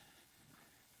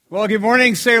Well, good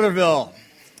morning, Saylorville. Well,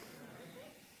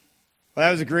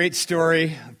 that was a great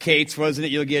story of Kate's, wasn't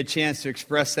it? You'll get a chance to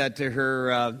express that to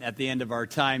her at the end of our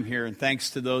time here. And thanks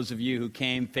to those of you who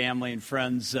came, family and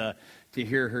friends, to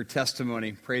hear her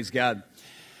testimony. Praise God.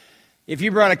 If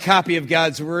you brought a copy of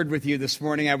God's Word with you this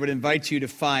morning, I would invite you to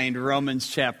find Romans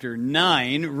chapter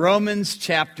 9. Romans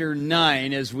chapter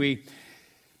 9, as we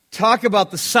talk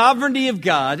about the sovereignty of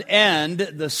God and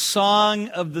the song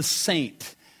of the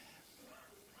saint.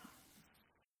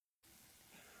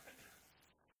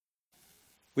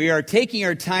 We are taking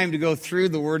our time to go through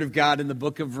the Word of God in the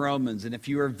book of Romans. And if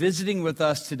you are visiting with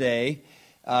us today,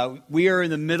 we are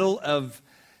in the middle of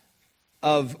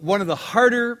one of the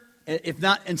harder, if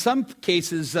not in some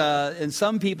cases, in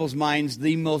some people's minds,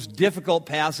 the most difficult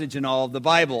passage in all of the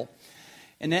Bible.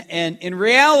 And in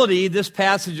reality, this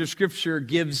passage of Scripture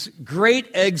gives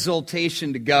great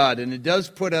exaltation to God, and it does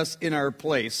put us in our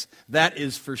place. That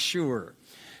is for sure.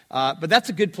 But that's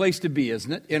a good place to be,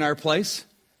 isn't it? In our place,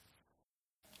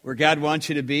 where God wants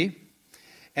you to be.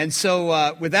 And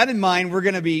so with that in mind, we're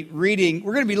going to be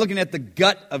looking at the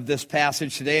gut of this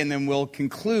passage today, and then we'll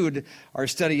conclude our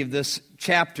study of this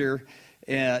chapter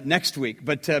next week.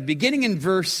 But beginning in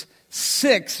verse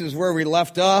 6 is where we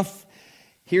left off.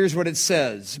 Here's what it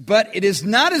says. But it is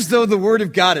not as though the word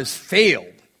of God has failed.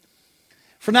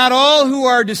 For not all who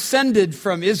are descended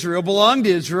from Israel belong to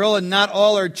Israel, and not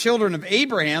all are children of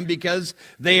Abraham, because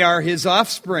they are his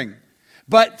offspring.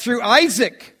 But through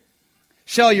Isaac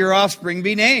shall your offspring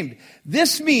be named.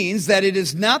 This means that it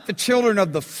is not the children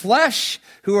of the flesh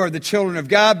who are the children of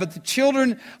God, but the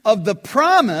children of the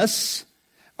promise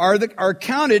are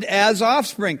counted as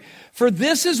offspring. For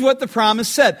this is what the promise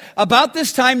said. About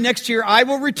this time next year I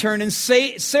will return, and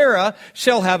Sarah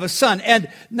shall have a son. And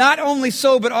not only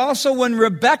so, but also when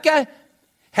Rebekah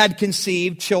had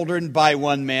conceived children by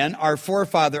one man, our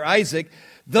forefather Isaac,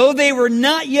 though they were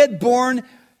not yet born,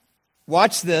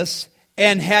 watch this,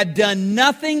 and had done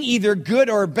nothing either good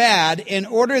or bad, in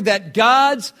order that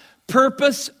God's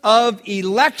purpose of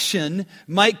election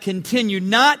might continue,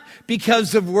 not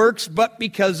because of works, but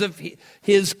because of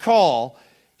his call.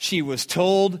 She was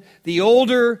told, the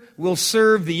older will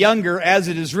serve the younger, as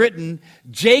it is written,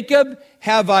 Jacob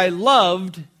have I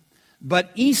loved, but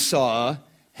Esau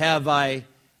have I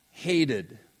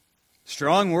hated.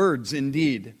 Strong words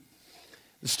indeed.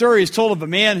 The story is told of a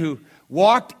man who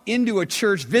walked into a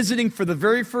church, visiting for the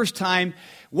very first time,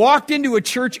 walked into a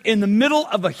church in the middle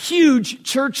of a huge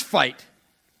church fight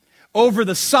over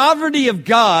the sovereignty of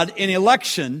God in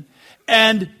election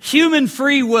and human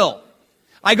free will.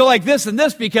 I go like this and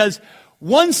this because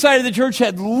one side of the church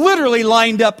had literally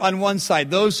lined up on one side,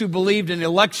 those who believed in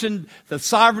election, the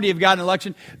sovereignty of God in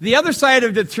election. The other side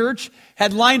of the church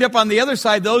had lined up on the other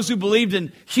side, those who believed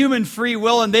in human free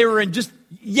will, and they were in just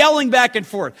yelling back and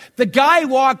forth. The guy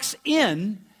walks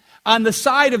in on the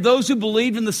side of those who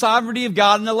believed in the sovereignty of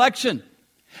God in election.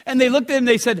 And they looked at him and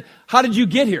they said, how did you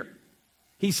get here?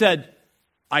 He said,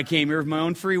 I came here of my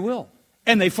own free will.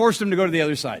 And they forced him to go to the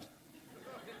other side.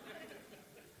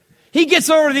 He gets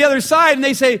over to the other side and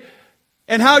they say,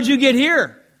 and how'd you get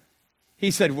here? He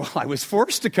said, well, I was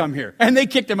forced to come here. And they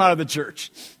kicked him out of the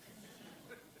church.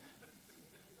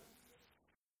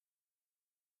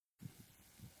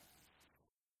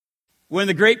 When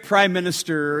the great prime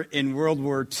minister in World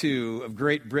War II of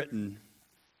Great Britain,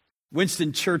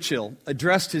 Winston Churchill,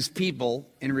 addressed his people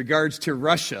in regards to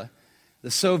Russia,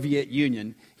 the Soviet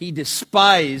Union, he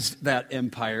despised that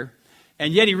empire,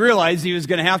 and yet he realized he was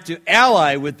going to have to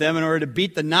ally with them in order to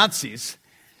beat the Nazis.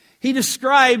 He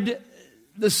described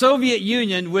the Soviet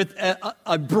Union with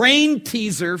a brain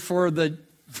teaser for the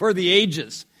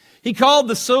ages. He called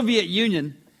the Soviet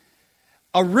Union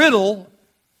a riddle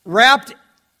wrapped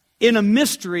in a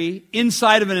mystery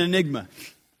inside of an enigma.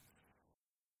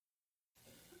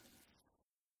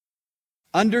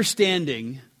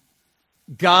 Understanding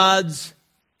God's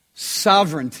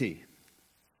sovereignty,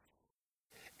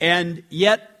 and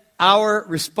yet our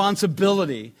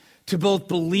responsibility to both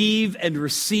believe and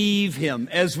receive Him,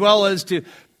 as well as to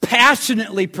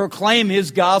passionately proclaim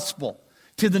His gospel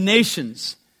to the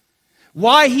nations.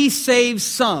 Why He saves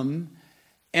some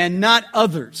and not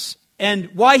others.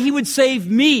 And why He would save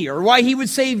me, or why He would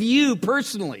save you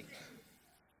personally,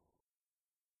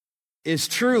 is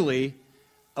truly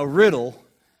a riddle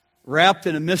wrapped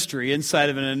in a mystery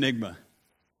inside of an enigma.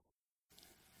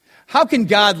 How can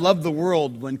God love the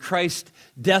world when Christ's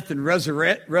death and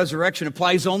resurrection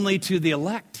applies only to the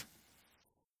elect?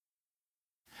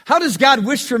 How does God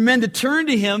wish for men to turn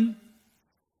to Him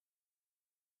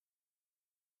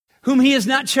whom He has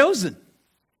not chosen?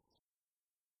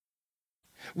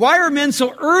 Why are men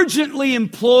so urgently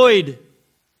employed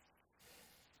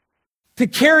to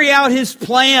carry out his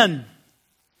plan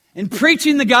and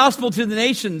preaching the gospel to the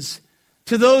nations,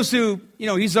 to those who,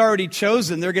 he's already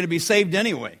chosen. They're going to be saved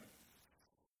anyway.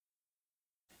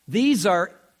 These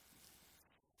are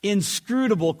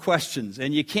inscrutable questions,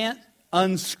 and you can't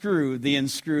unscrew the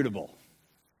inscrutable.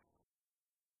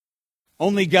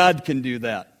 Only God can do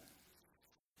that.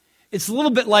 It's a little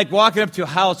bit like walking up to a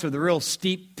house with a real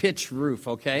steep pitch roof,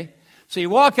 okay? So you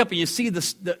walk up and you see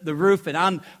the roof,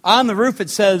 and on the roof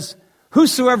it says,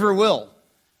 "Whosoever will."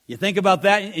 You think about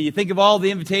that, and you think of all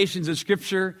the invitations of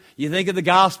Scripture, you think of the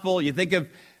gospel, you think of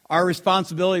our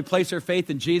responsibility to place our faith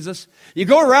in Jesus. You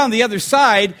go around the other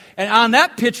side, and on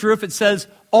that pitch roof it says,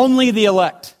 "Only the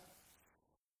elect."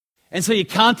 And so you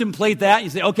contemplate that, and you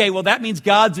say, okay, well that means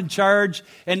God's in charge,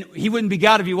 and he wouldn't be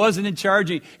God if he wasn't in charge.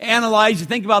 You analyze, you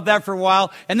think about that for a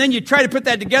while, and then you try to put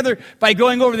that together by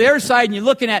going over the other side, and you're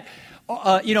looking at,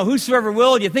 whosoever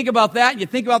will, and you think about that, and you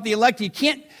think about the elect.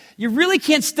 You really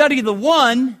can't study the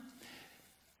one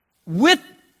with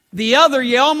the other.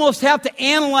 You almost have to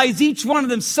analyze each one of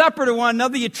them separate of one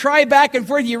another. You try back and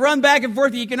forth, you run back and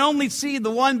forth, you can only see the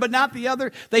one but not the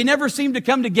other. They never seem to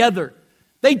come together.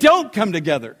 They don't come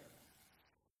together.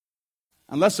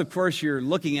 Unless, of course, you're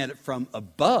looking at it from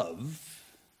above,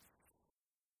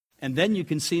 and then you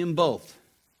can see them both.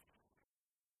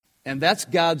 And that's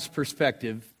God's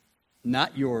perspective,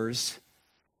 not yours,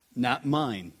 not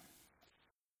mine.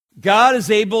 God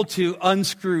is able to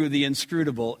unscrew the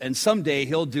inscrutable, and someday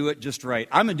he'll do it just right.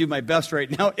 I'm going to do my best right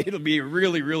now. It'll be a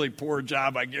really, really poor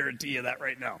job, I guarantee you that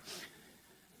right now.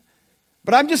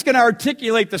 But I'm just going to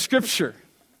articulate the Scripture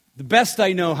the best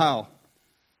I know how.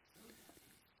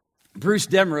 Bruce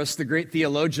Demarest, the great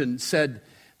theologian, said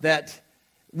that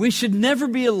we should never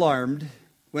be alarmed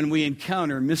when we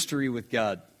encounter mystery with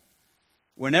God.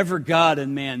 Whenever God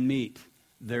and man meet,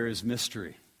 there is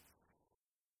mystery.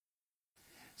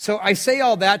 So I say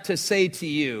all that to say to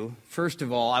you, first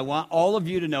of all, I want all of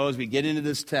you to know as we get into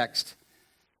this text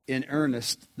in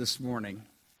earnest this morning,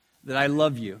 that I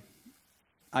love you.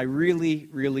 I really,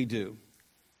 really do.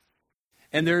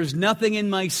 And there is nothing in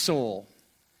my soul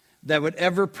that would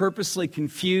ever purposely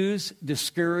confuse,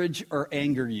 discourage, or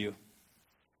anger you.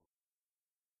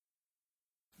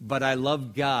 But I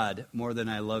love God more than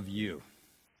I love you.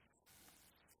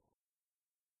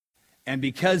 And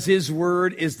because his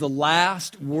word is the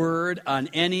last word on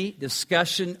any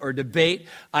discussion or debate,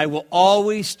 I will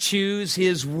always choose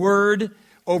his word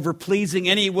over pleasing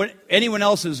anyone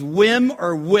else's whim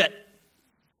or wit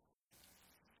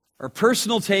or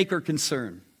personal take or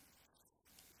concern.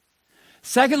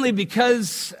 Secondly,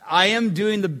 because I am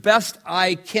doing the best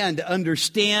I can to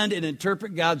understand and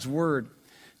interpret God's word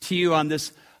to you on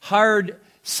this hard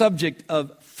subject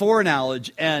of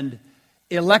foreknowledge and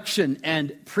election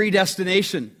and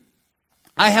predestination.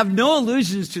 I have no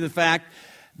illusions to the fact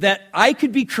that I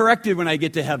could be corrected when I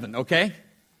get to heaven, okay?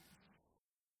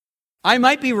 I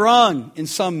might be wrong in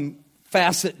some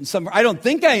facet, I don't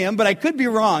think I am, but I could be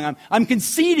wrong. I'm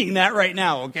conceding that right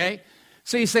now, okay?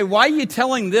 So you say, why are you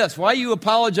telling this? Why are you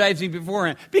apologizing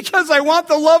beforehand? Because I want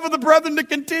the love of the brethren to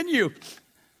continue.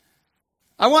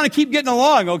 I want to keep getting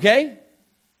along, okay?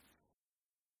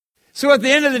 So at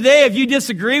the end of the day, if you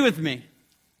disagree with me,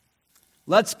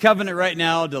 let's covenant right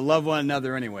now to love one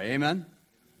another anyway. Amen?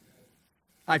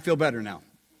 I feel better now.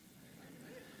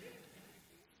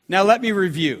 Now let me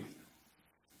review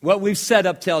what we've said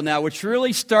up till now, which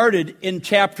really started in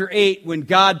chapter 8 when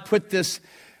God put this,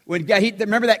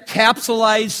 remember that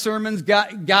capsulized sermons,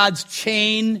 God's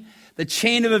chain, the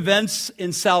chain of events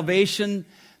in salvation,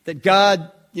 that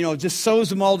God, just sews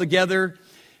them all together.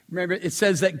 Remember, it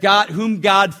says that God, whom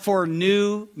God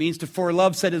foreknew, means to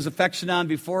forelove, set his affection on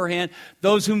beforehand.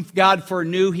 Those whom God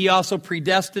foreknew, he also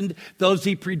predestined. Those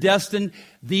he predestined,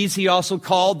 these he also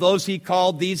called. Those he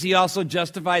called, these he also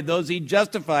justified. Those he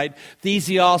justified, these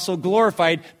he also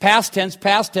glorified. Past tense,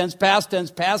 past tense, past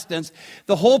tense, past tense.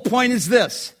 The whole point is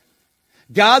this.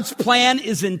 God's plan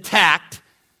is intact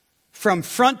from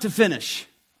front to finish.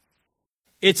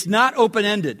 It's not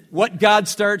open-ended. What God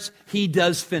starts, he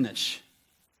does finish.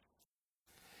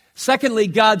 Secondly,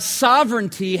 God's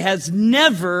sovereignty has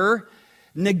never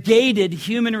negated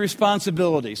human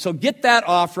responsibility. So get that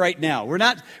off right now. We're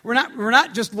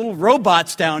not just little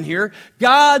robots down here.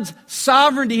 God's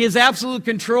sovereignty, his absolute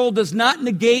control, does not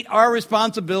negate our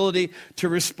responsibility to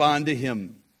respond to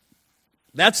him.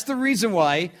 That's the reason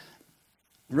why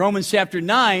Romans chapter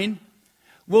 9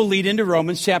 will lead into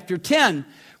Romans chapter 10,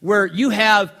 where you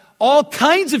have all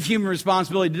kinds of human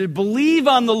responsibility to believe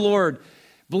on the Lord.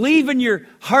 Believe in your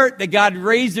heart that God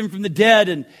raised him from the dead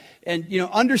and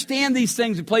understand these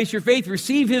things and place your faith,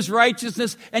 receive his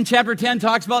righteousness. And chapter 10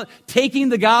 talks about taking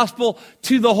the gospel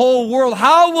to the whole world.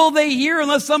 How will they hear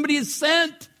unless somebody is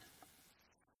sent?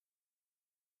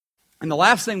 And the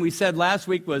last thing we said last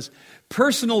week was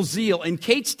personal zeal. And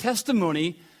Kate's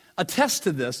testimony attests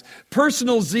to this.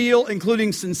 Personal zeal,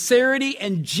 including sincerity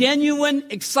and genuine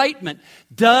excitement,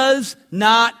 does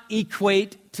not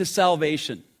equate to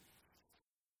salvation.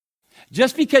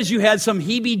 Just because you had some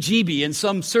heebie-jeebie in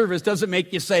some service doesn't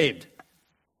make you saved.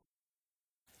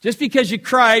 Just because you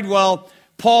cried while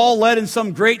Paul led in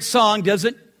some great song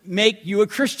doesn't make you a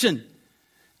Christian.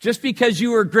 Just because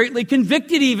you were greatly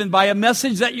convicted even by a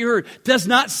message that you heard does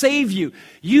not save you.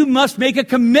 You must make a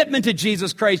commitment to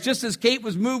Jesus Christ. Just as Kate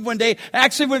was moved one day,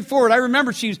 actually went forward. I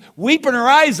remember she was weeping her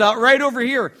eyes out right over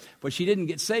here. But she didn't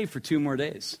get saved for 2 more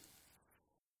days.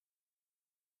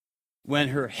 When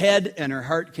her head and her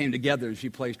heart came together,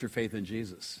 she placed her faith in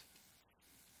Jesus.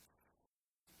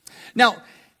 Now,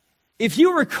 if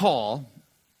you recall,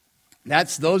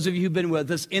 that's those of you who've been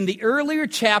with us, in the earlier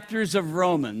chapters of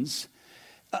Romans,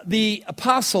 the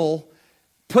apostle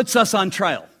puts us on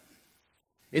trial.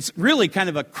 It's really kind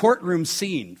of a courtroom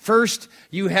scene. First,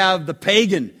 you have the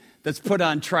pagan that's put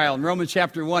on trial in Romans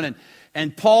chapter 1.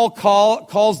 And Paul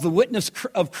calls the witness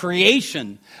of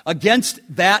creation against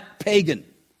that pagan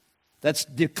that's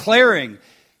declaring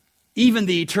even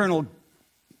the eternal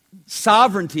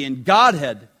sovereignty and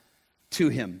Godhead to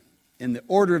him in the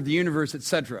order of the universe,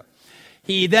 etc.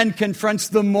 He then confronts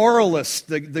the moralist,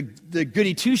 the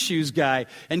goody two-shoes guy,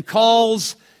 and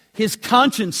calls his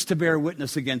conscience to bear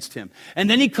witness against him. And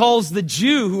then he calls the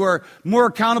Jew, who are more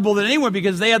accountable than anyone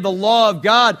because they had the law of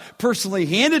God personally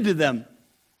handed to them.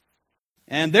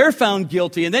 And they're found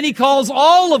guilty. And then he calls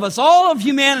all of us, all of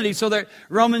humanity, so that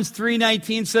Romans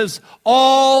 3:19 says,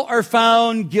 all are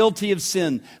found guilty of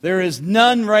sin. There is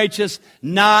none righteous,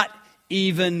 not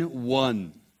even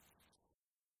one.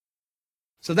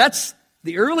 So that's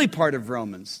the early part of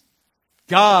Romans,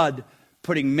 God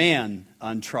putting man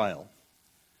on trial.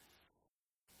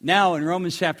 Now in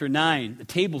Romans chapter 9, the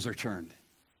tables are turned.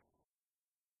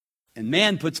 And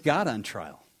man puts God on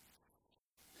trial.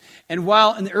 And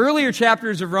while in the earlier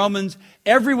chapters of Romans,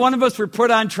 every one of us were put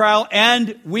on trial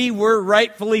and we were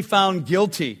rightfully found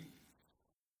guilty,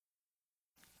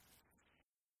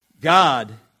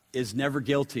 God is never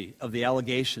guilty of the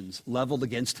allegations leveled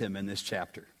against him in this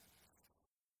chapter.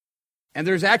 And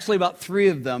there's actually about 3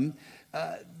 of them.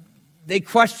 They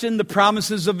question the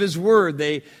promises of his word.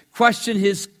 They question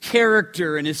his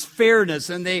character and his fairness.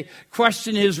 And they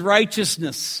question his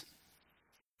righteousness.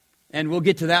 And we'll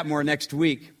get to that more next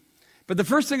week. But the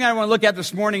first thing I want to look at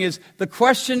this morning is the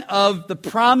question of the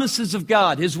promises of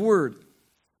God, his word.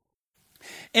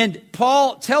 And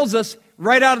Paul tells us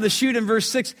right out of the chute in verse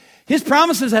 6, his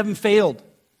promises haven't failed.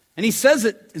 And he says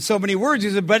it in so many words. He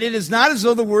said, but it is not as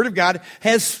though the word of God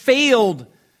has failed.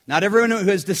 Not everyone who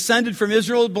has descended from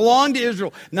Israel belonged to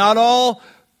Israel. Not all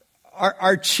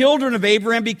are children of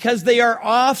Abraham because they are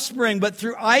offspring. But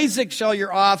through Isaac shall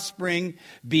your offspring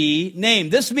be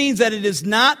named. This means that it is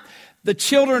not the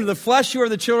children of the flesh who are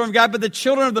the children of God, but the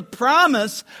children of the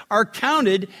promise are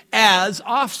counted as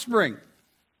offspring.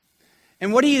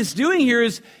 And what he is doing here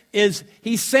is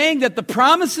he's saying that the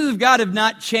promises of God have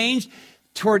not changed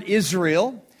toward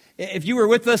Israel. If you were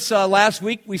with us last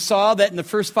week, we saw that in the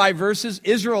first 5 verses,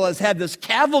 Israel has had this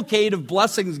cavalcade of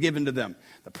blessings given to them.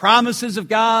 The promises of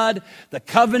God, the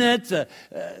covenant,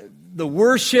 the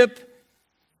worship.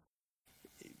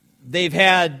 They've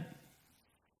had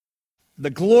the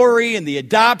glory and the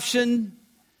adoption.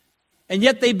 And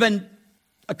yet they've been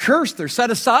accursed. They're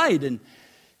set aside. And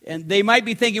they might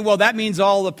be thinking, well, that means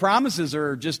all the promises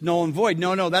are just null and void.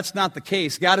 No, that's not the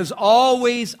case. God has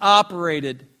always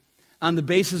operated on the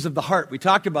basis of the heart. We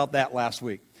talked about that last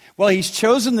week. Well, he's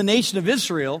chosen the nation of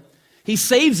Israel. He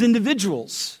saves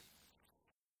individuals.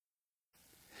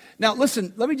 Now,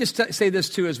 listen, let me just say this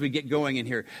too as we get going in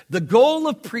here. The goal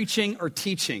of preaching or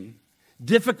teaching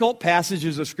difficult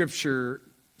passages of Scripture,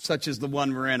 such as the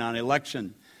one we're in on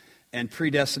election and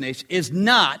predestination, is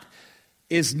not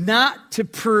to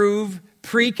prove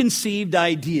preconceived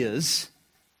ideas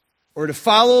or to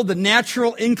follow the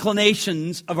natural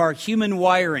inclinations of our human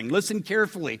wiring. Listen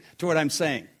carefully to what I'm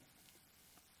saying.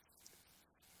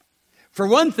 For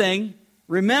one thing,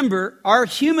 remember, our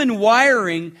human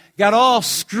wiring got all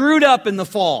screwed up in the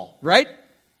fall, right?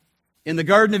 In the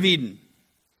Garden of Eden.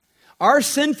 Our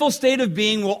sinful state of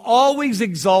being will always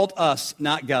exalt us,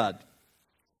 not God.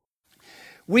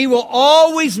 We will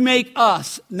always make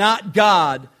us, not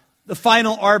God, the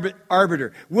final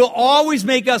arbiter. We'll always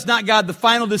make us, not God, the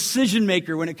final decision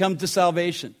maker when it comes to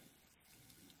salvation.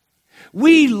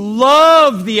 We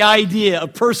love the idea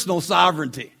of personal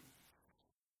sovereignty.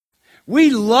 We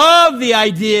love the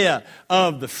idea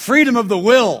of the freedom of the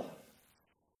will.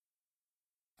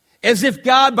 As if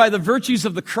God, by the virtues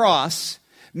of the cross,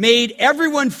 made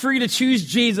everyone free to choose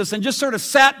Jesus and just sort of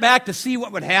sat back to see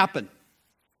what would happen.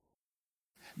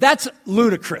 That's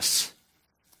ludicrous.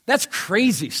 That's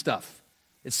crazy stuff.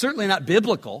 It's certainly not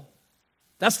biblical.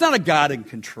 That's not a God in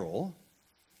control.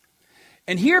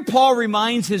 And here Paul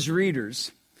reminds his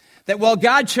readers that while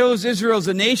God chose Israel as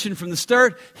a nation from the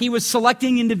start, he was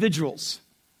selecting individuals.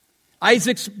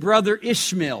 Isaac's brother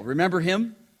Ishmael, remember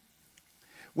him?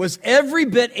 Was every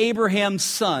bit Abraham's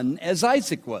son as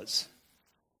Isaac was.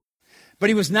 But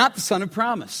he was not the son of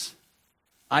promise.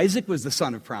 Isaac was the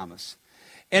son of promise.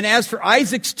 And as for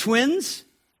Isaac's twins,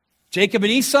 Jacob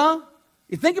and Esau,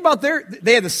 you think about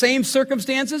they had the same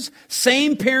circumstances,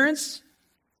 same parents.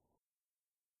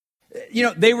 You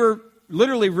know, they were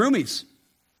literally roomies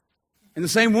in the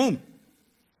same womb.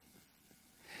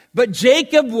 But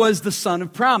Jacob was the son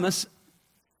of promise,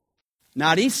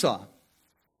 not Esau.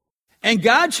 And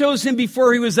God chose him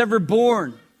before he was ever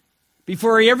born,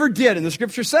 before he ever did. And the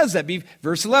scripture says that,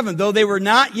 verse 11, though they were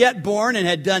not yet born and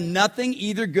had done nothing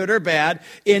either good or bad,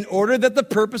 in order that the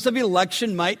purpose of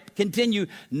election might continue,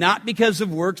 not because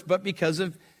of works, but because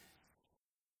of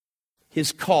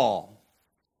his call.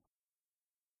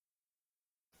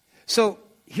 So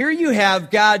here you have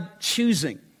God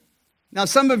choosing. Now,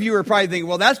 some of you are probably thinking,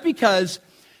 well, that's because,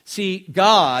 see,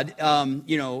 God,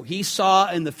 he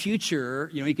saw in the future,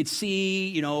 he could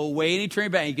see, way in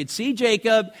eternity back. He could see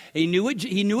Jacob. He knew what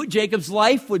Jacob's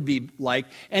life would be like,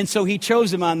 and so he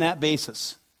chose him on that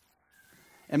basis.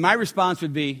 And my response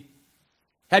would be,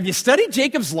 have you studied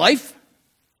Jacob's life?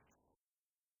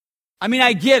 I mean,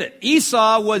 I get it.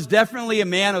 Esau was definitely a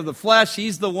man of the flesh.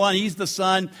 He's the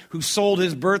son who sold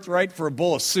his birthright for a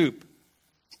bowl of soup.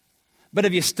 But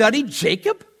have you studied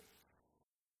Jacob?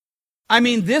 I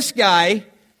mean, this guy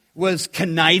was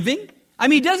conniving. I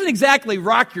mean, he doesn't exactly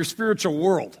rock your spiritual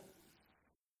world.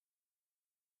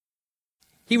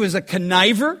 He was a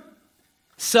conniver,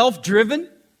 self-driven,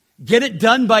 get it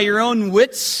done by your own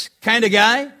wits kind of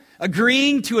guy,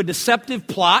 agreeing to a deceptive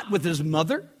plot with his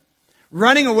mother,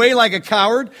 running away like a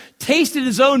coward, tasted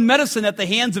his own medicine at the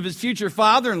hands of his future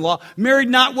father-in-law, married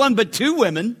not one but two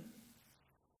women.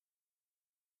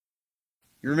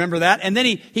 You remember that? And then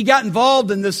he got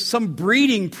involved in some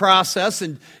breeding process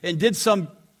and got some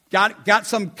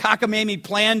cockamamie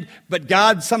planned, but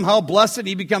God somehow blessed it.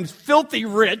 He becomes filthy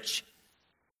rich,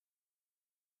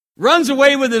 runs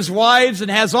away with his wives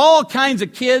and has all kinds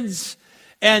of kids.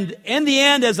 And in the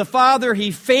end, as a father,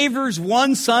 he favors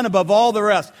one son above all the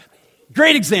rest.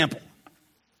 Great example.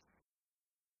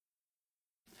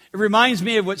 It reminds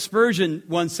me of what Spurgeon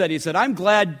once said. He said, I'm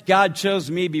glad God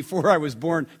chose me before I was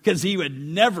born because he would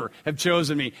never have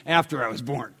chosen me after I was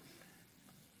born.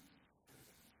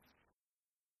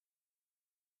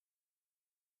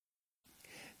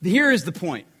 Here is the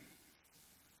point.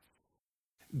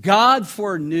 God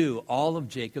foreknew all of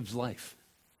Jacob's life.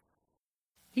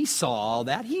 He saw all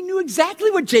that. He knew exactly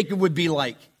what Jacob would be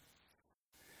like.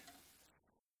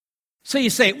 So you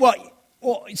say, well,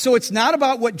 so it's not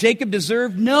about what Jacob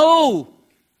deserved? No.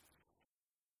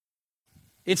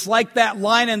 It's like that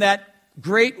line in that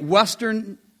great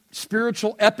Western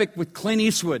spiritual epic with Clint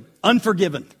Eastwood,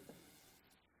 Unforgiven.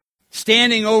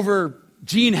 Standing over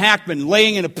Gene Hackman,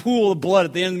 laying in a pool of blood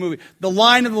at the end of the movie.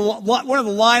 One of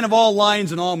the line of all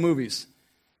lines in all movies.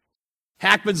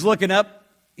 Hackman's looking up.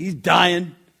 He's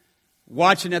dying.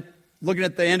 Looking at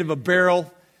the end of a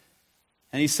barrel.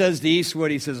 And he says to Eastwood,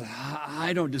 he says,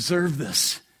 I don't deserve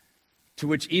this. To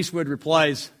which Eastwood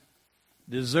replies,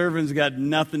 deserving's got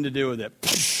nothing to do with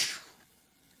it.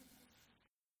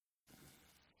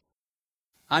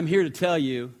 I'm here to tell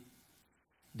you,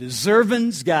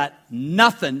 deserving's got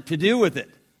nothing to do with it.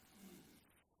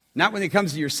 Not when it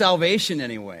comes to your salvation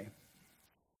anyway.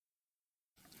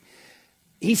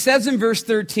 He says in verse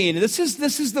 13, this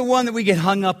is the one that we get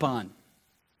hung up on.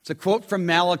 It's a quote from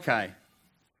Malachi.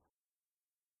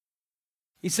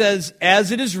 He says, as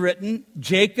it is written,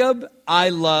 Jacob I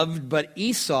loved, but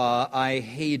Esau I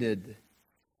hated.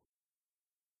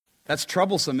 That's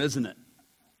troublesome, isn't it?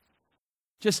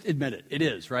 Just admit it. It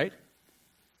is, right?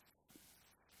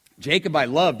 Jacob I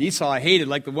loved, Esau I hated,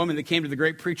 like the woman that came to the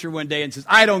great preacher one day and says,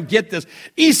 I don't get this.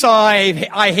 Esau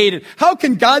I hated. How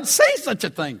can God say such a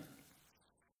thing?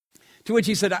 To which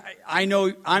he said, I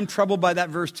know I'm troubled by that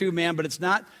verse too, man, but it's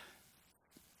not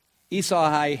Esau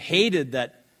I hated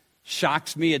that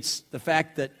shocks me. It's the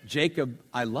fact that Jacob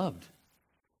I loved.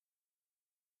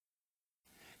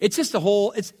 It's just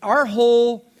our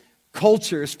whole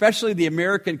culture, especially the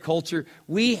American culture,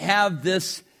 we have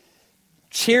this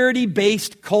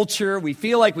charity-based culture. We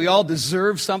feel like we all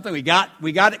deserve something. We got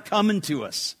it coming to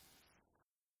us.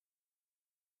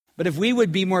 But if we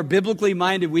would be more biblically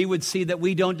minded, we would see that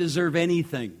we don't deserve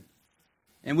anything.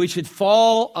 And we should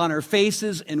fall on our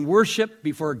faces and worship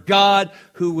before God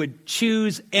who would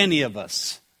choose any of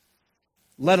us,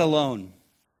 let alone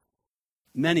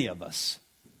many of us.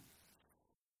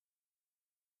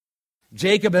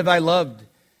 Jacob have I loved,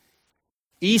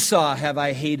 Esau have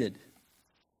I hated.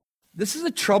 This is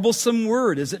a troublesome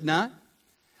word, is it not?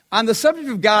 On the subject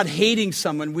of God hating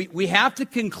someone, we have to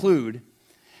conclude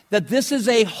that this is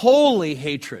a holy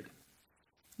hatred.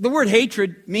 The word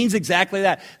hatred means exactly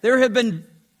that. There have been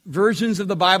versions of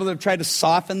the Bible that have tried to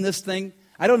soften this thing.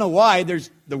 I don't know why.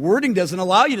 The wording doesn't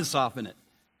allow you to soften it.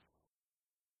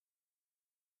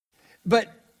 But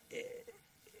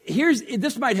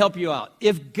this might help you out.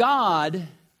 If God's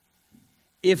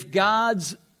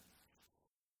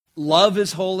love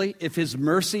is holy, if His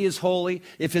mercy is holy,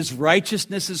 if His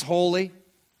righteousness is holy,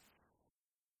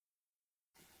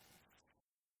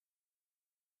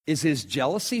 is His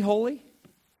jealousy holy?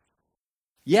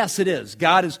 Yes, it is.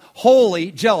 God is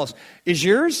wholly jealous. Is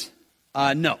yours?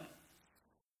 No.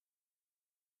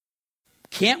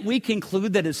 Can't we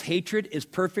conclude that His hatred is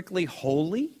perfectly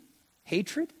holy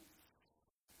hatred?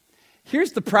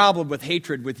 Here's the problem with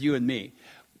hatred with you and me.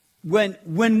 When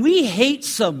we hate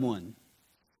someone,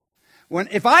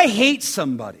 if I hate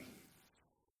somebody,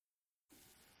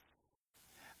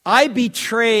 I'm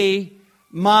betraying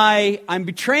my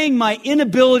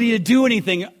inability to do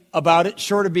anything about it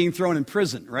short of being thrown in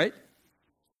prison, right?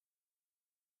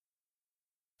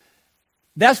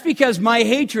 That's because my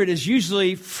hatred is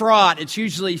usually fraught, it's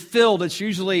usually filled, it's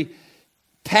usually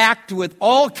packed with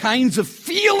all kinds of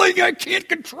feeling. I can't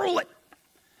control it.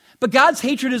 But God's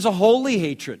hatred is a holy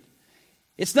hatred.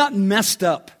 It's not messed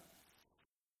up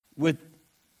with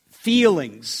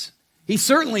feelings. He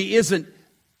certainly isn't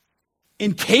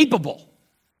incapable.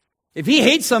 If He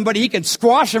hates somebody, He can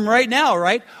squash them right now,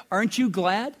 right? Aren't you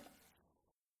glad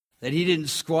that He didn't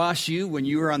squash you when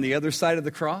you were on the other side of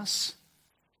the cross?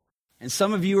 And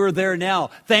some of you are there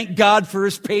now. Thank God for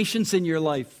His patience in your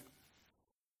life.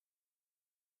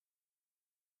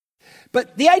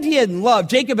 But the idea in love,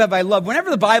 Jacob have I loved, whenever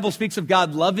the Bible speaks of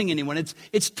God loving anyone,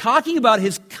 it's talking about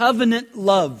His covenant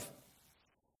love.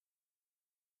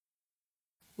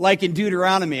 Like in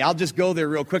Deuteronomy, I'll just go there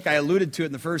real quick. I alluded to it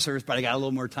in the first service, but I got a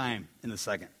little more time in the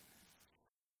second.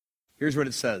 Here's what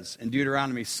it says in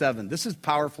Deuteronomy 7. This is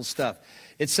powerful stuff.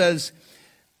 It says,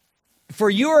 "For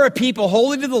you are a people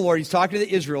holy to the Lord." He's talking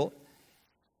to Israel.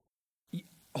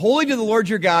 "Holy to the Lord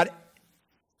your God.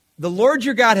 The Lord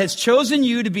your God has chosen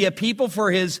you to be a people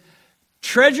for His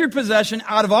treasured possession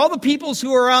out of all the peoples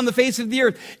who are on the face of the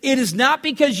earth. It is not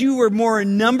because you were more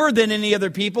in number than any other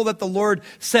people that the Lord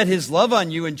set His love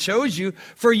on you and chose you,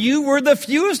 for you were the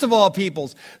fewest of all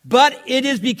peoples. But it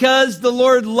is because the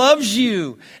Lord loves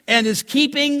you and is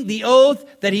keeping the oath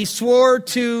that He swore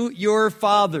to your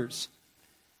fathers."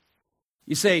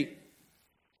 You say,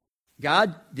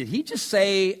 God, did He just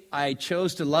say, I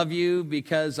chose to love you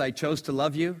because I chose to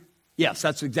love you? Yes,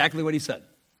 that's exactly what He said.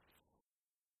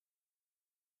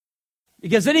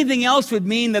 Because anything else would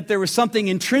mean that there was something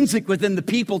intrinsic within the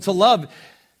people to love.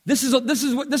 This is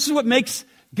what makes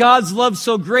God's love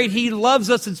so great. He loves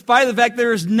us in spite of the fact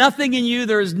there is nothing in you,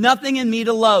 there is nothing in me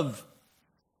to love.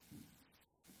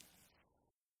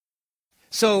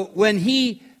 So when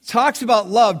He talks about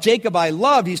love, Jacob I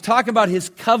loved, He's talking about His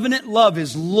covenant love,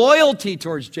 His loyalty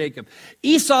towards Jacob.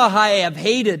 Esau I have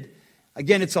hated.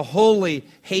 Again, it's a holy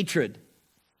hatred.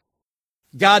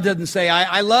 God doesn't say,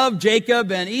 I love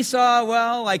Jacob and Esau,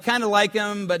 well, I kind of like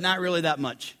him, but not really that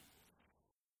much.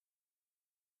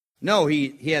 No, he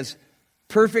has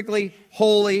perfectly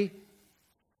holy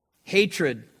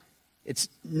hatred. It's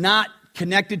not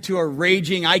connected to a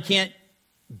raging, I can't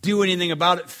do anything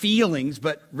about it feelings,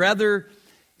 but rather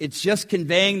it's just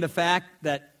conveying the fact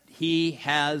that he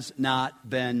has not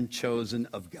been chosen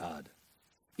of God.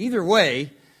 Either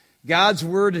way, God's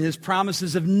word and His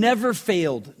promises have never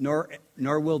failed, nor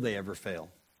will they ever fail.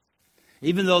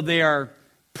 Even though they are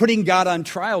putting God on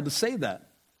trial to say that.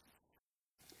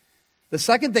 The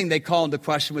second thing they call into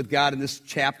question with God in this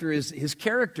chapter is His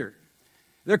character.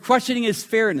 They're questioning His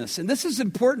fairness. And this is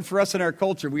important for us in our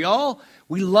culture. We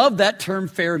love that term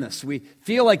fairness. We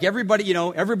feel like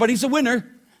everybody's a winner.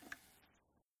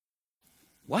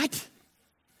 What?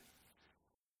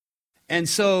 And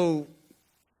so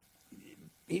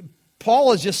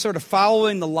Paul is just sort of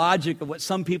following the logic of what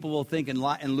some people will think in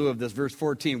lieu of this. Verse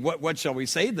 14, what shall we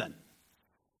say then?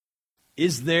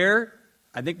 Is there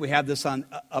I think we have this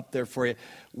up there for you.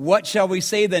 What shall we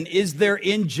say then? Is there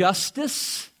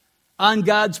injustice on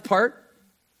God's part?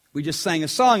 We just sang a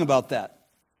song about that.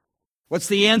 What's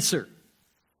the answer?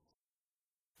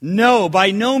 No,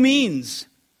 by no means.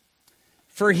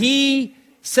 For he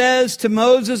says to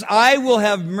Moses, I will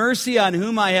have mercy on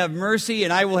whom I have mercy,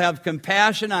 and I will have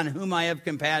compassion on whom I have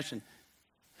compassion.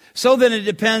 So then it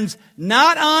depends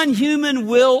not on human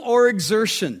will or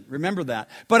exertion, remember that,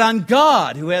 but on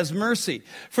God who has mercy.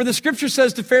 For the scripture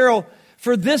says to Pharaoh,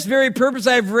 for this very purpose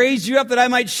I have raised you up, that I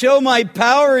might show my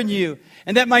power in you,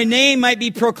 and that my name might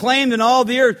be proclaimed in all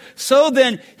the earth. So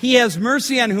then he has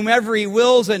mercy on whomever he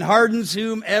wills and hardens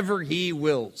whomever he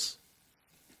wills.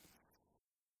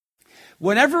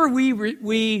 Whenever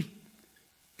we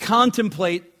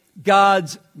contemplate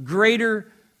God's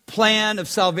greater plan of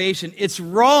salvation, it's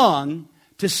wrong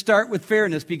to start with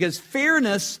fairness, because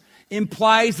fairness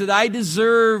implies that I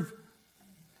deserve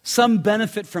some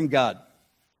benefit from God.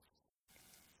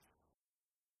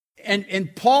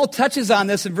 And Paul touches on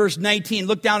this in verse 19.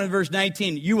 Look down in verse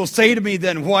 19. You will say to me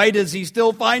then, why does he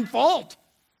still find fault?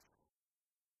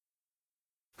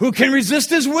 Who can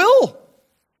resist his will?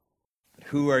 But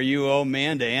who are you, O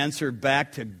man, to answer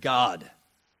back to God?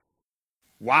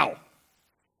 Wow.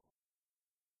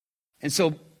 And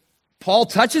so Paul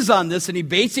touches on this, and he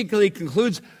basically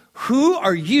concludes, who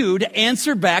are you to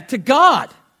answer back to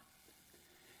God?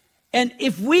 And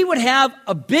if we would have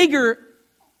a bigger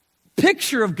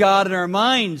picture of God in our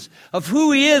minds, of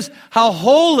who he is, how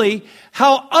holy,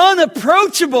 how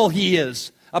unapproachable he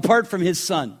is, apart from his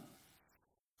Son,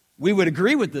 we would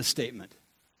agree with this statement.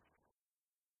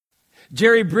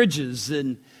 Jerry Bridges,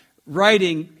 in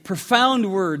writing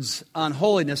profound words on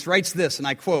holiness, writes this, and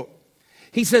I quote,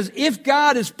 he says, if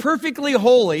God is perfectly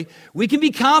holy, we can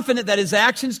be confident that his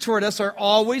actions toward us are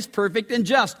always perfect and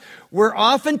just. We're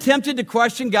often tempted to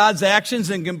question God's actions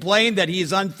and complain that he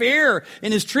is unfair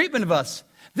in his treatment of us.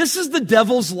 This is the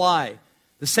devil's lie.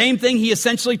 The same thing he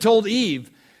essentially told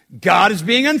Eve. God is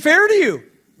being unfair to you.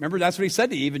 Remember, that's what he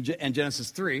said to Eve in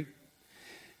Genesis 3.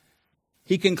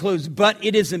 He concludes, but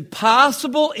it is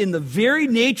impossible in the very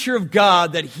nature of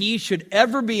God that he should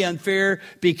ever be unfair,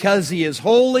 because he is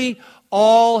holy.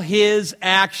 All his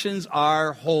actions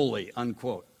are holy,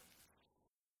 unquote.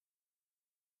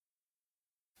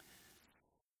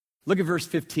 Look at verse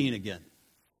 15 again.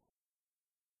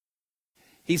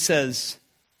 He says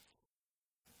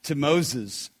to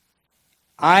Moses,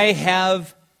 I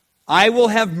will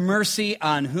have mercy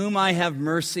on whom I have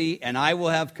mercy, and I will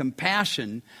have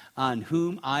compassion on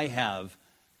whom I have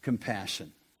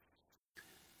compassion.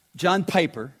 John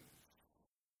Piper,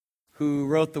 who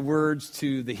wrote the words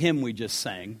to the hymn we just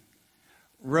sang,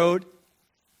 wrote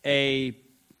a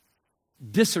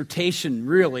dissertation,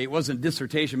 really. It wasn't a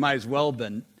dissertation, might as well have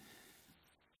been.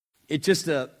 It's just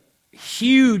a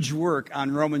huge work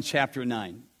on Romans chapter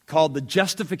 9 called The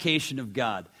Justification of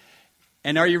God.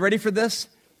 And are you ready for this?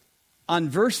 On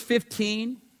verse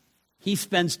 15, he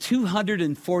spends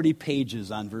 240 pages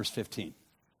on verse 15.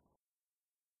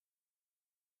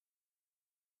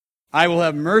 I will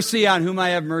have mercy on whom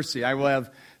I have mercy. I will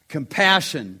have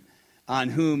compassion on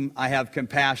whom I have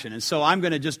compassion. And so I'm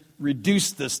going to just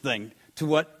reduce this thing to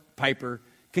what Piper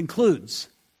concludes.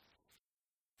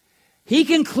 He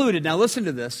concluded, now listen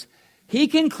to this, he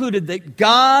concluded that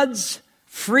God's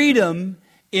freedom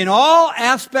in all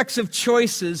aspects of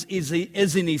choices is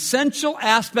an essential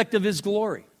aspect of his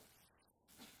glory.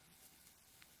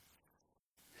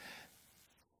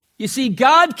 You see,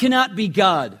 God cannot be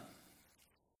God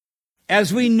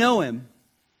as we know him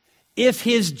if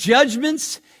his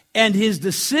judgments and his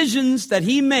decisions that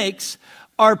he makes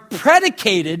are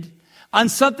predicated on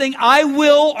something I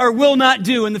will or will not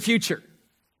do in the future.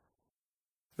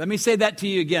 Let me say that to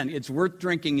you again. It's worth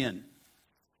drinking in.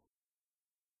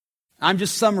 I'm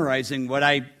just summarizing what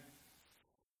I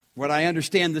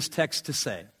understand this text to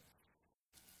say.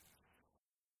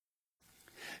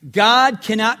 God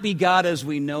cannot be God as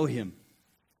we know him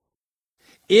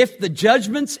if the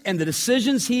judgments and the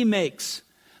decisions he makes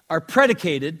are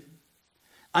predicated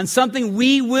on something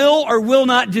we will or will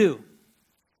not do.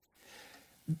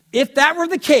 If that were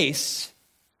the case,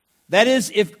 that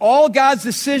is, if all God's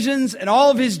decisions and all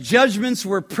of his judgments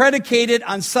were predicated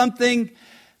on something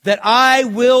that I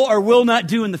will or will not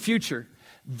do in the future,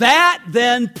 that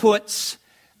then puts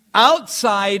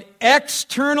outside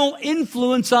external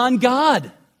influence on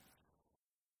God.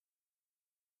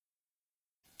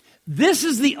 This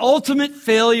is the ultimate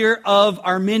failure of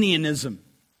Arminianism.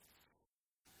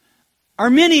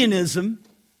 Arminianism,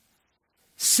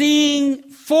 seeing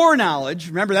foreknowledge,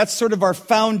 remember that's sort of our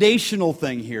foundational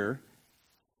thing here,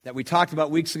 that we talked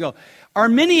about weeks ago.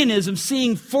 Arminianism,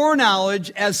 seeing foreknowledge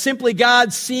as simply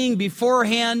God seeing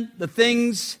beforehand the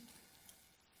things,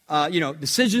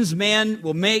 decisions man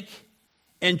will make,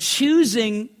 and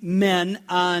choosing men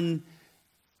on,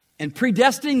 and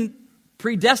predestinating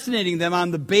them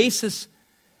on that basis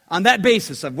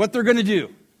of what they're going to do,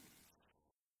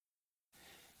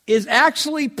 is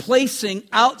actually placing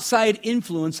outside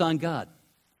influence on God,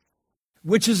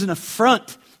 which is an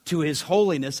affront to His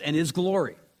holiness and His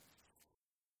glory.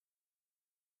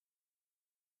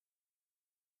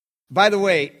 By the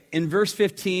way, in verse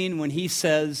 15, when he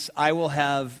says, I will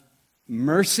have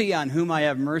mercy on whom I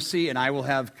have mercy, and I will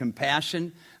have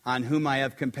compassion on whom I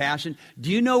have compassion, do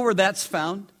you know where that's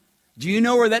found? Do you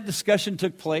know where that discussion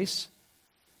took place?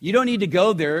 You don't need to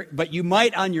go there, but you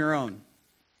might on your own.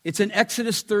 It's in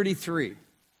Exodus 33.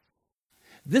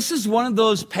 This is one of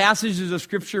those passages of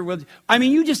Scripture where,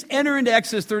 you just enter into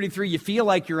Exodus 33, you feel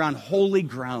like you're on holy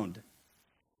ground,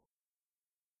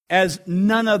 as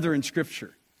none other in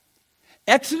Scripture.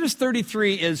 Exodus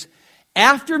 33 is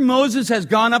after Moses has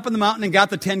gone up on the mountain and got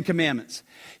the 10 Commandments.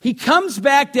 He comes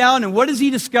back down, and what does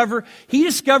he discover? He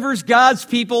discovers God's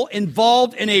people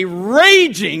involved in a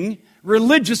raging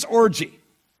religious orgy.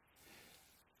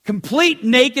 Complete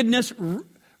nakedness,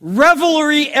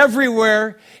 revelry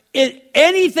everywhere.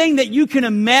 Anything that you can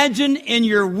imagine in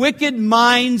your wicked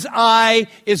mind's eye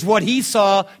is what he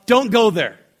saw. Don't go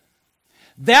there.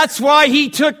 That's why he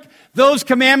took those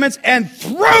commandments and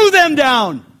threw them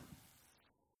down,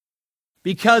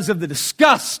 because of the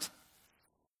disgust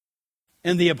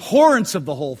and the abhorrence of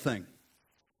the whole thing.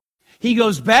 He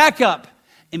goes back up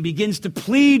and begins to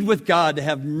plead with God to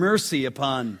have mercy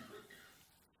upon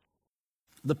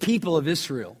the people of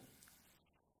Israel.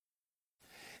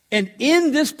 And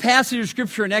in this passage of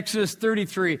Scripture in Exodus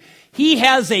 33, he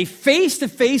has a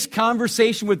face-to-face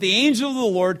conversation with the angel of the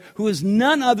Lord, who is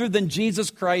none other than Jesus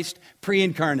Christ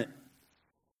pre-incarnate.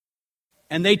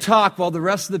 And they talk while the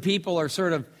rest of the people are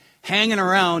sort of hanging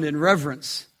around in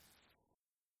reverence.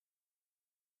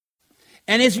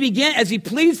 And as he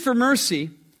pleads for mercy,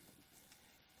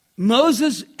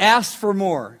 Moses asks for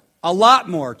more, a lot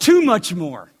more, too much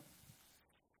more.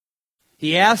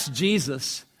 He asked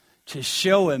Jesus to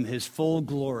show him his full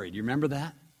glory. Do you remember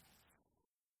that?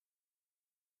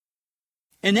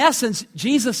 In essence,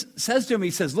 Jesus says to him, he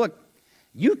says, look,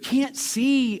 you can't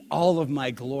see all of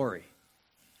my glory,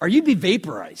 or you'd be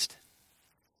vaporized.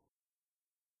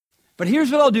 But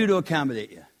here's what I'll do to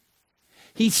accommodate you.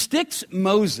 He sticks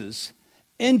Moses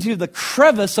into the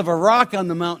crevice of a rock on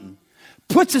the mountain,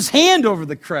 puts his hand over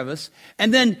the crevice,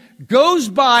 and then goes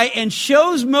by and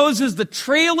shows Moses the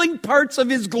trailing parts of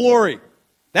his glory.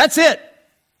 That's it.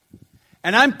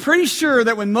 And I'm pretty sure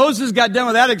that when Moses got done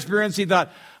with that experience, he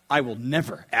thought, I will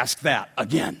never ask that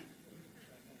again.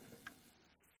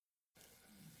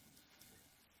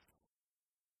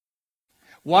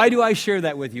 Why do I share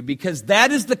that with you? Because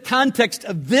that is the context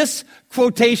of this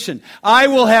quotation. I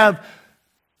will have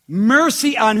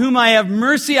mercy on whom I have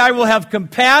mercy. I will have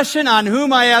compassion on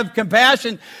whom I have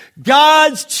compassion.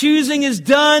 God's choosing is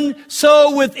done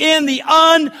so within the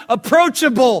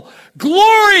unapproachable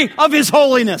glory of His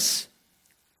holiness.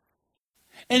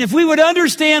 And if we would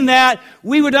understand that,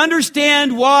 we would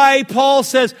understand why Paul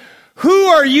says, who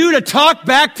are you to talk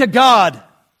back to God?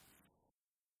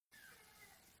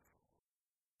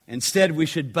 Instead, we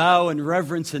should bow in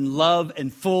reverence and love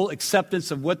and full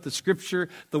acceptance of what the Scripture,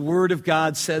 the Word of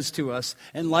God, says to us.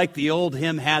 And like the old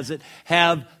hymn has it,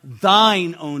 have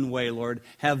thine own way, Lord,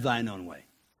 have thine own way.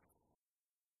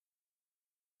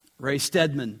 Ray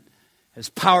Stedman has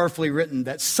powerfully written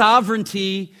that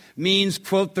sovereignty means,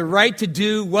 quote, the right to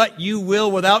do what you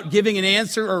will without giving an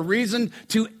answer or reason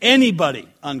to anybody,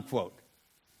 unquote.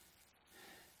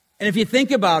 And if you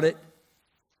think about it,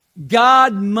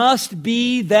 God must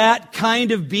be that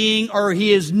kind of being, or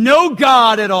He is no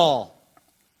God at all.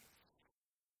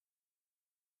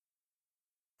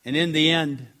 And in the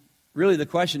end, really the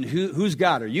question, who's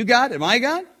God? Are you God? Am I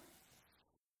God?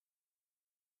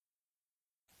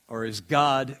 Or is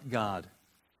God God?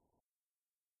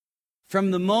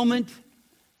 From the moment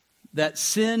that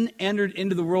sin entered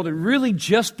into the world, and really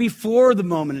just before the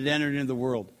moment it entered into the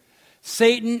world,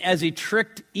 Satan, as he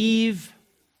tricked Eve,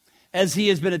 as he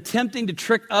has been attempting to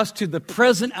trick us to the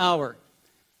present hour,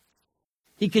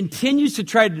 he continues to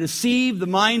try to deceive the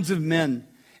minds of men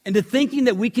into thinking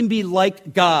that we can be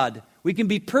like God. We can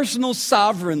be personal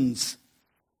sovereigns.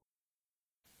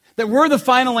 That we're the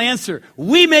final answer.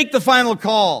 We make the final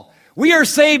call. We are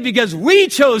saved because we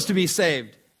chose to be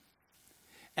saved.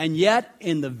 And yet,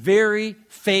 in the very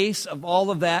face of all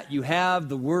of that, you have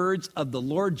the words of the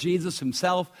Lord Jesus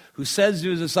Himself, who says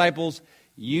to His disciples,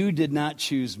 You did not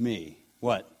choose me.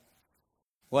 What?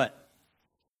 What?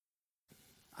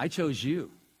 I chose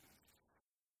you.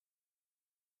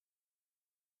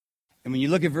 And when you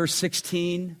look at verse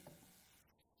 16,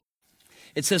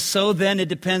 it says, so then it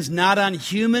depends not on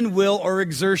human will or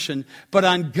exertion, but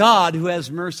on God who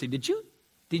has mercy. Did you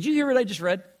hear what I just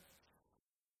read?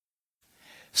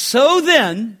 So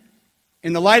then,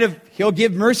 in the light of he'll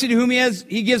give mercy to whom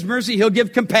he gives mercy, he'll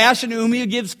give compassion to whom he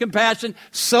gives compassion.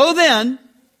 So then,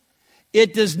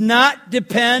 it does not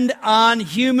depend on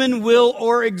human will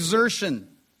or exertion.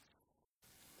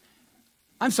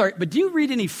 I'm sorry, but do you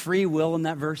read any free will in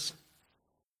that verse?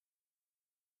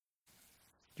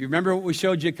 Do you remember what we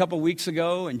showed you a couple weeks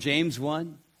ago in James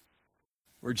 1?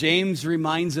 Where James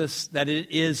reminds us that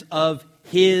it is of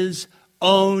his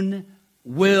own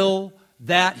will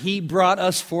that he brought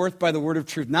us forth by the word of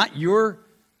truth. Not your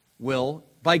will,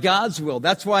 by God's will.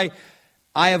 That's why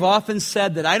I have often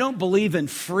said that I don't believe in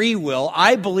free will.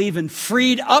 I believe in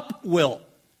freed up will.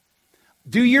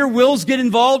 Do your wills get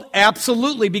involved?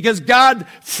 Absolutely, because God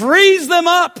frees them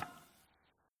up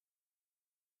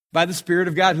by the Spirit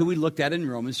of God, who we looked at in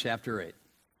Romans chapter 8.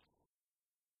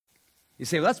 You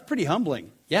say, well, that's pretty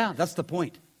humbling. Yeah, that's the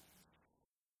point.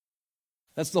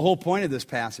 That's the whole point of this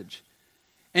passage.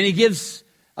 And he gives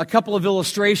a couple of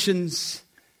illustrations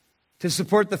to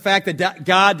support the fact that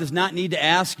God does not need to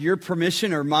ask your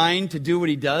permission or mine to do what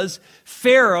he does.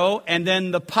 Pharaoh and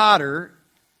then the potter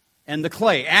and the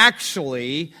clay.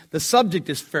 Actually, the subject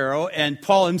is Pharaoh, and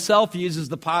Paul himself uses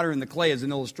the potter and the clay as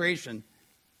an illustration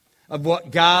of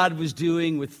what God was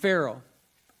doing with Pharaoh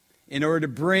in order to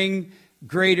bring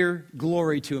greater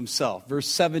glory to himself. Verse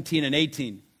 17 and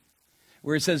 18,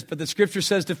 where it says, but the scripture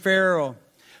says to Pharaoh,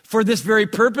 for this very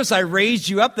purpose I raised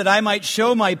you up, that I might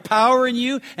show my power in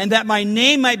you, and that my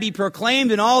name might be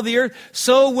proclaimed in all the earth.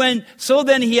 So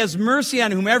then he has mercy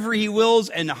on whomever he wills,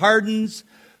 and hardens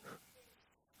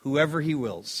whoever he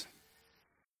wills.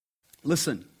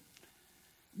 Listen,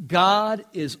 God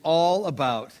is all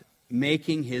about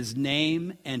making his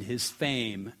name and his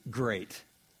fame great.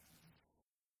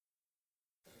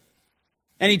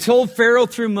 And he told Pharaoh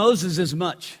through Moses as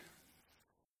much.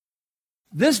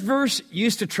 This verse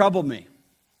used to trouble me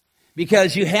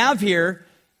because you have here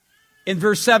in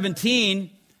verse 17,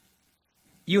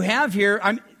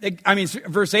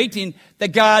 verse 18,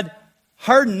 that God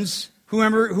hardens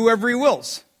whoever he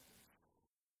wills.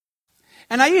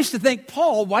 And I used to think,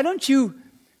 Paul, why don't you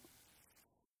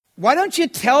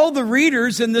tell the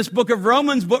readers in this book of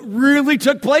Romans what really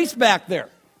took place back there?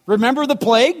 Remember the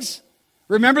plagues?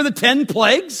 Remember the 10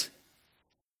 plagues?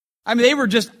 I mean, they were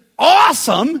just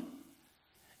awesome.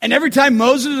 And every time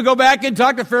Moses would go back and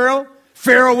talk to Pharaoh,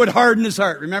 Pharaoh would harden his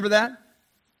heart. Remember that?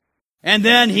 And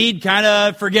then he'd kind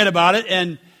of forget about it,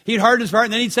 and he'd harden his heart,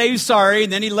 and then he'd say he was sorry,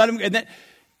 and then he'd let him, and then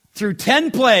through 10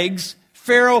 plagues,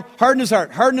 Pharaoh hardened his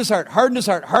heart, hardened his heart, hardened his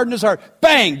heart, hardened his heart.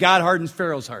 Bang! God hardens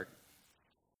Pharaoh's heart.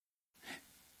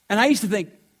 And I used to think,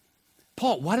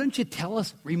 Paul, why don't you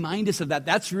remind us of that?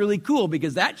 That's really cool,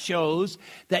 because that shows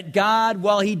that God,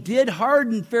 while he did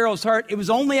harden Pharaoh's heart, it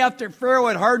was only after Pharaoh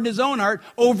had hardened his own heart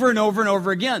over and over and over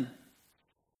again.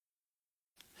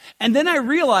 And then I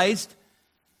realized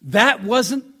that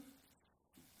wasn't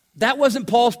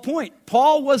Paul's point.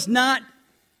 Paul was not,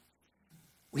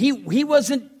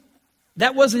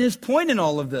 that wasn't his point in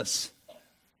all of this.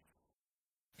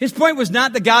 His point was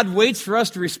not that God waits for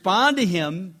us to respond to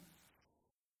him,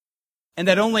 and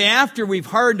that only after we've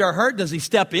hardened our heart does he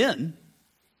step in.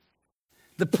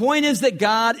 The point is that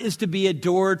God is to be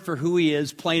adored for who he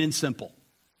is, plain and simple.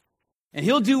 And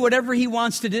he'll do whatever he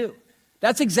wants to do.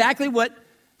 That's exactly what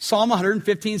Psalm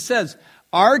 115 says.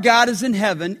 Our God is in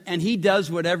heaven, and he does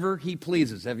whatever he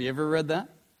pleases. Have you ever read that?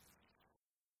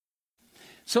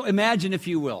 So imagine, if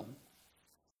you will,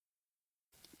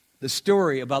 the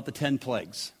story about the 10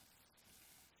 plagues.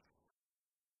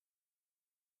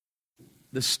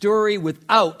 The story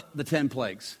without the 10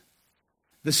 plagues.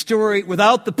 The story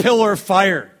without the pillar of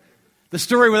fire. The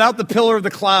story without the pillar of the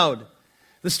cloud.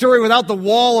 The story without the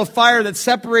wall of fire that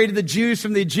separated the Jews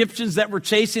from the Egyptians that were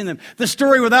chasing them. The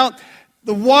story without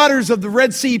the waters of the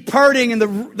Red Sea parting and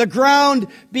the ground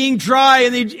being dry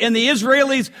and the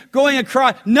Israelis going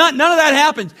across. None of that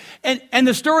happens. And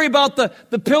the story about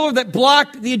the pillar that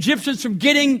blocked the Egyptians from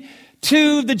getting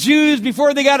to the Jews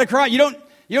before they got across. You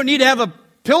don't need to have a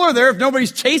pillar there if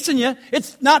nobody's chasing you.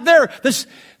 It's not there. This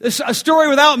a story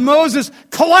without Moses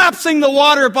collapsing the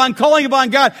water calling upon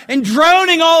God and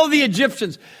drowning all of the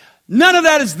Egyptians. None of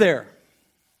that is there.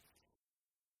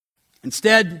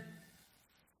 Instead,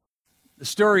 the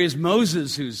story is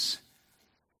Moses who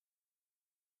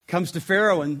comes to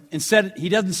Pharaoh and instead he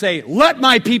doesn't say, "Let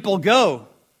my people go."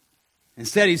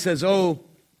 Instead, he says,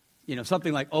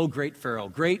 something like, "Oh, great Pharaoh,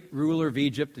 great ruler of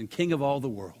Egypt and king of all the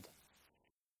world.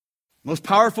 Most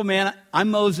powerful man, I'm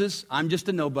Moses, I'm just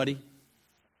a nobody.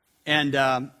 And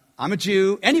I'm a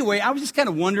Jew." Anyway, I was just kind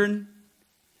of wondering,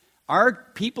 our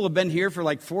people have been here for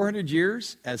like 400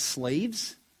 years as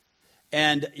slaves.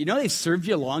 And, they served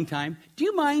you a long time. Do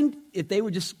you mind if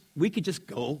we could just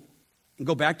go and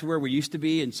go back to where we used to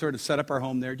be and sort of set up our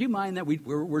home there? Do you mind that we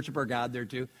worship our God there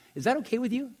too? Is that okay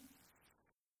with you?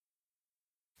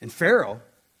 And Pharaoh,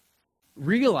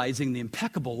 realizing the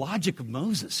impeccable logic of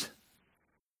Moses,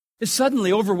 is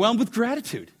suddenly overwhelmed with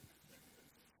gratitude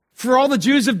for all the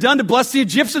Jews have done to bless the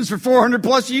Egyptians for 400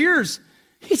 plus years.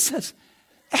 He says,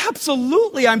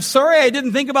 "Absolutely, I'm sorry I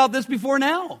didn't think about this before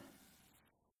now.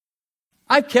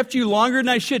 I've kept you longer than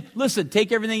I should. Listen,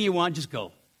 take everything you want, just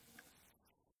go.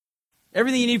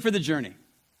 Everything you need for the journey."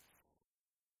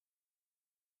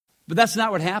 But that's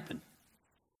not what happened.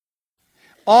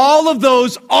 All of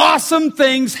those awesome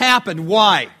things happened.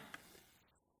 Why?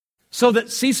 So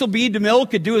that Cecil B. DeMille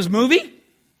could do his movie?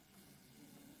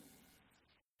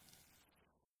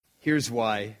 Here's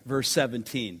why. Verse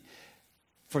 17.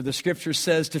 "For the scripture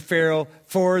says to Pharaoh,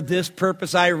 'For this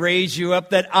purpose I raised you up,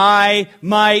 that I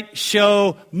might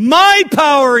show my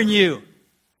power in you.'"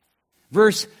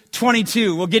 Verse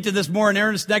 22. We'll get to this more in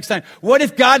earnest next time. "What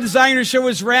if God, desiring to show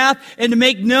his wrath and to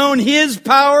make known his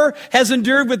power, has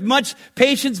endured with much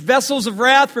patience vessels of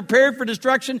wrath prepared for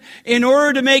destruction, in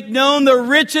order to make known the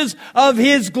riches of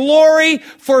his glory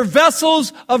for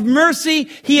vessels of mercy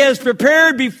he has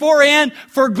prepared beforehand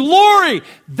for glory."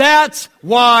 That's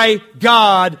why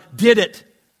God did it.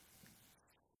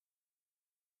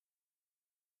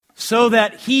 So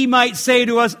that he might say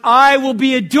to us, "I will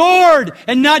be adored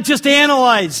and not just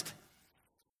analyzed.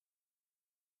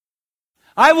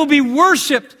 I will be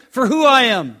worshiped for who I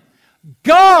am,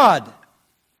 God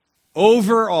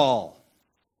over all."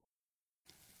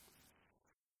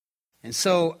 And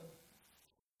so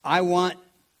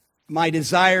my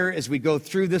desire as we go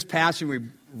through this passage, we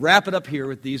wrap it up here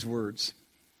with these words.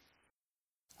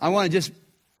 I want to just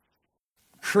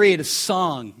create a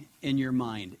song in your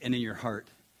mind and in your heart,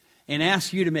 and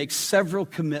ask you to make several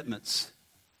commitments.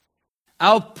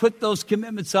 I'll put those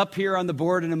commitments up here on the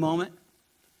board in a moment.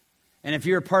 And if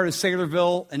you're a part of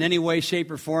Saylorville in any way, shape,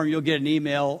 or form, you'll get an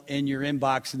email in your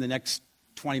inbox in the next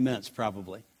 20 minutes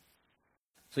probably.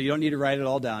 So you don't need to write it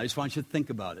all down. I just want you to think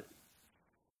about it.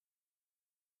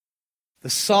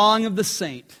 The song of the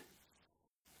saint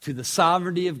to the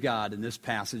sovereignty of God in this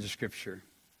passage of Scripture.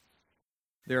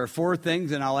 There are 4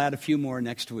 things, and I'll add a few more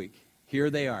next week. Here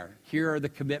they are. Here are the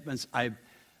commitments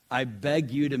I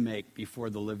beg you to make before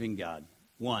the living God.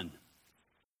 1,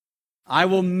 I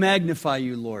will magnify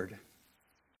you, Lord,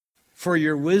 for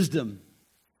your wisdom,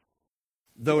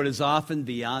 though it is often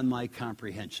beyond my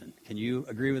comprehension. Can you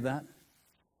agree with that?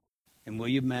 And will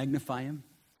you magnify him?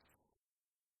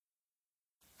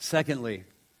 Secondly,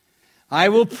 I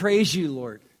will praise you,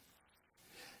 Lord,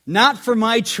 not for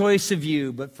my choice of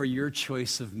you, but for your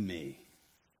choice of me.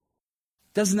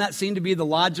 Doesn't that seem to be the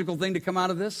logical thing to come out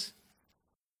of this?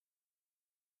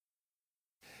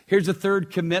 Here's a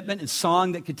third commitment and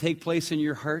song that could take place in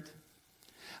your heart.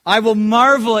 I will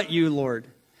marvel at you, Lord,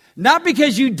 not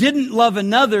because you didn't love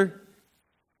another,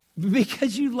 but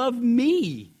because you love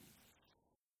me.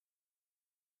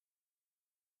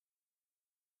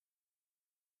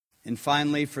 And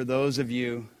finally, for those of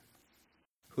you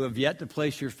who have yet to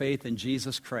place your faith in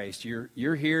Jesus Christ,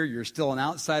 you're here, you're still an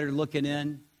outsider looking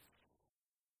in.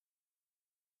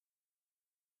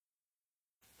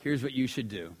 Here's what you should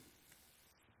do.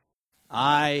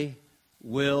 I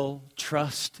will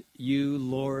trust you,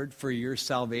 Lord, for your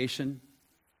salvation.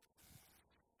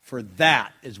 For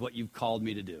that is what you've called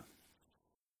me to do.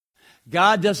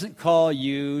 God doesn't call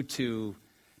you to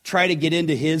try to get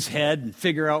into his head and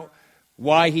figure out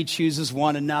why he chooses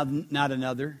one and not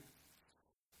another.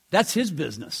 That's his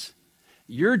business.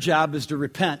 Your job is to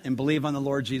repent and believe on the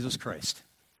Lord Jesus Christ.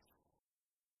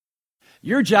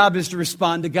 Your job is to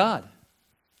respond to God.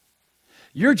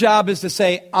 Your job is to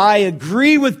say, I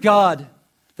agree with God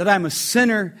that I'm a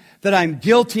sinner, that I'm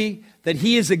guilty, that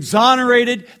he is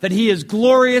exonerated, that he is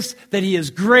glorious, that he is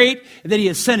great, that he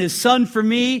has sent his son for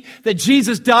me, that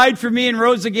Jesus died for me and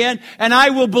rose again, and I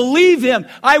will believe him.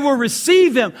 I will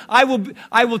receive him. I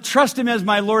will trust him as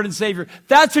my Lord and Savior.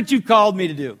 That's what you've called me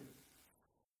to do.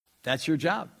 That's your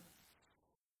job.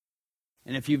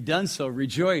 And if you've done so,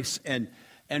 rejoice and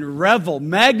revel,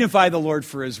 magnify the Lord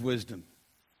for his wisdom.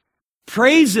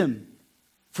 Praise him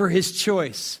for his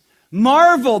choice.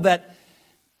 Marvel that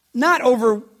not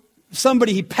over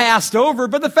somebody he passed over,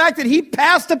 but the fact that he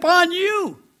passed upon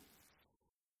you.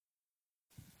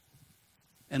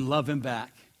 and love him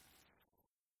back.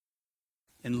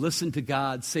 And listen to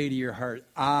God say to your heart,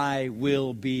 I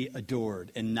will be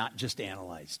adored and not just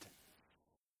analyzed.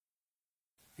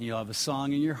 And you'll have a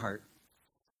song in your heart.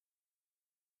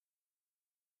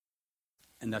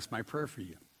 And that's my prayer for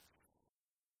you.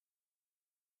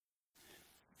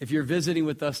 If you're visiting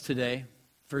with us today,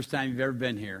 first time you've ever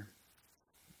been here,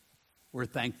 we're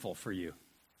thankful for you.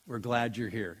 We're glad you're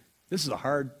here. This is a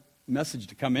hard message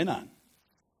to come in on.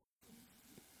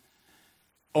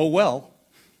 Oh, well.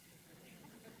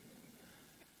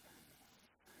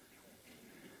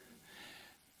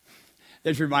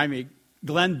 Just remind me,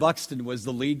 Glenn Buxton was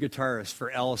the lead guitarist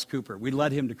for Alice Cooper. We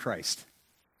led him to Christ.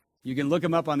 You can look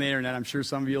him up on the internet. I'm sure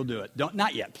some of you will do it.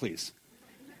 Not yet, please.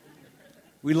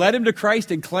 We led him to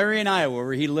Christ in Clarion, Iowa,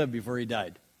 where he lived before he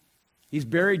died. He's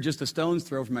buried just a stone's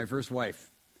throw from my first wife.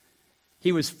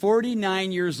 He was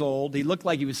 49 years old. He looked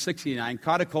like he was 69,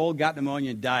 caught a cold, got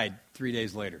pneumonia, and died 3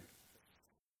 days later.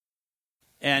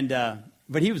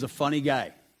 But he was a funny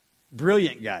guy,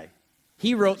 brilliant guy.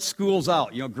 He wrote Schools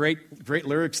Out, great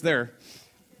lyrics there.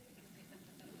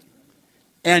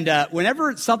 And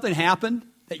whenever something happened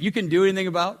that you can do anything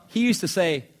about, he used to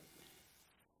say,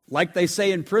 like they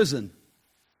say in prison,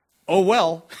 oh,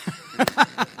 well.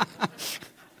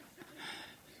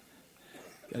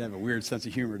 Gotta have a weird sense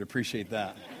of humor to appreciate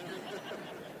that.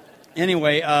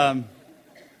 Anyway, oh,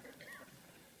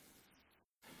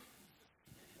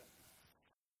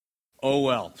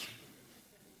 well.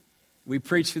 We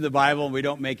preach through the Bible and we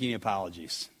don't make any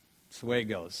apologies. It's the way it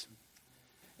goes.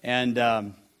 And,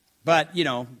 but,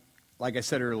 like I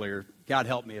said earlier, God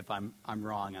help me if I'm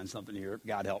wrong on something here.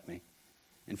 God help me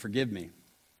and forgive me.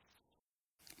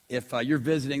 If you're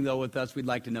visiting, though, with us, we'd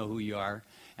like to know who you are.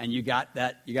 And you got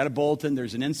a bulletin.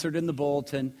 There's an insert in the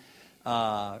bulletin.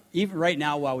 Even right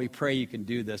now while we pray, you can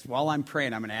do this. While I'm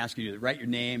praying, I'm going to ask you to write your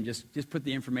name. Just put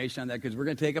the information on that because we're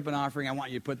going to take up an offering. I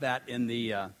want you to put that in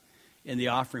the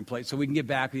offering plate so we can get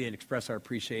back with you and express our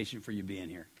appreciation for you being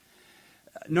here.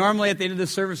 Normally at the end of the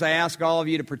service, I ask all of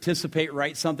you to participate,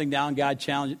 write something down, God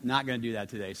challenge. Not going to do that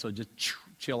today, so just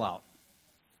chill out.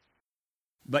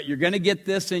 But you're going to get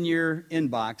this in your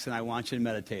inbox, and I want you to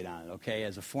meditate on it, okay,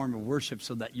 as a form of worship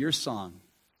so that your song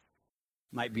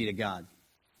might be to God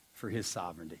for his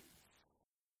sovereignty.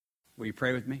 Will you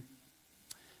pray with me?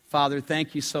 Father,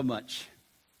 thank you so much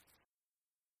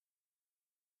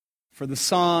for the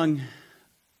song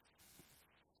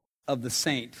of the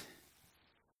saint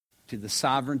to the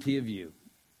sovereignty of you.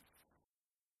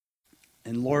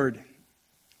 And Lord,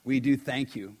 we do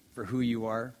thank you for who you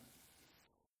are.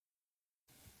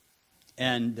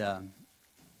 And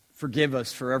forgive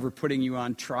us for ever putting you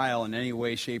on trial in any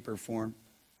way, shape, or form.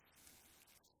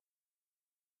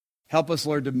 Help us,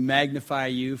 Lord, to magnify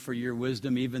you for your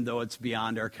wisdom, even though it's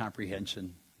beyond our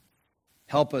comprehension.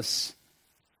 Help us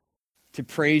to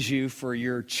praise you for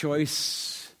your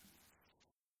choice,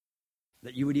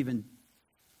 that you would even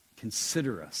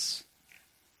consider us.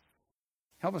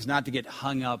 Help us not to get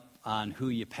hung up on who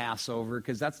you pass over,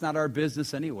 because that's not our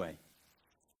business anyway.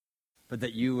 But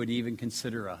that you would even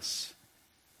consider us.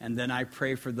 And then I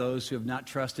pray for those who have not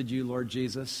trusted you, Lord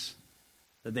Jesus,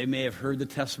 that they may have heard the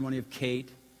testimony of Kate,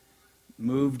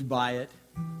 moved by it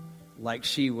like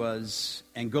she was,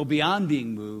 and go beyond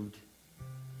being moved,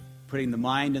 putting the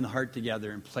mind and the heart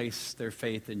together and place their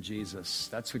faith in Jesus.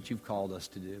 That's what you've called us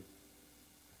to do.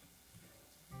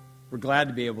 We're glad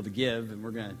to be able to give, and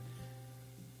we're going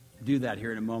to do that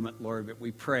here in a moment, Lord, but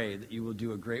we pray that you will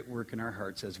do a great work in our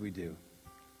hearts as we do.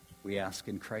 We ask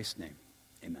in Christ's name.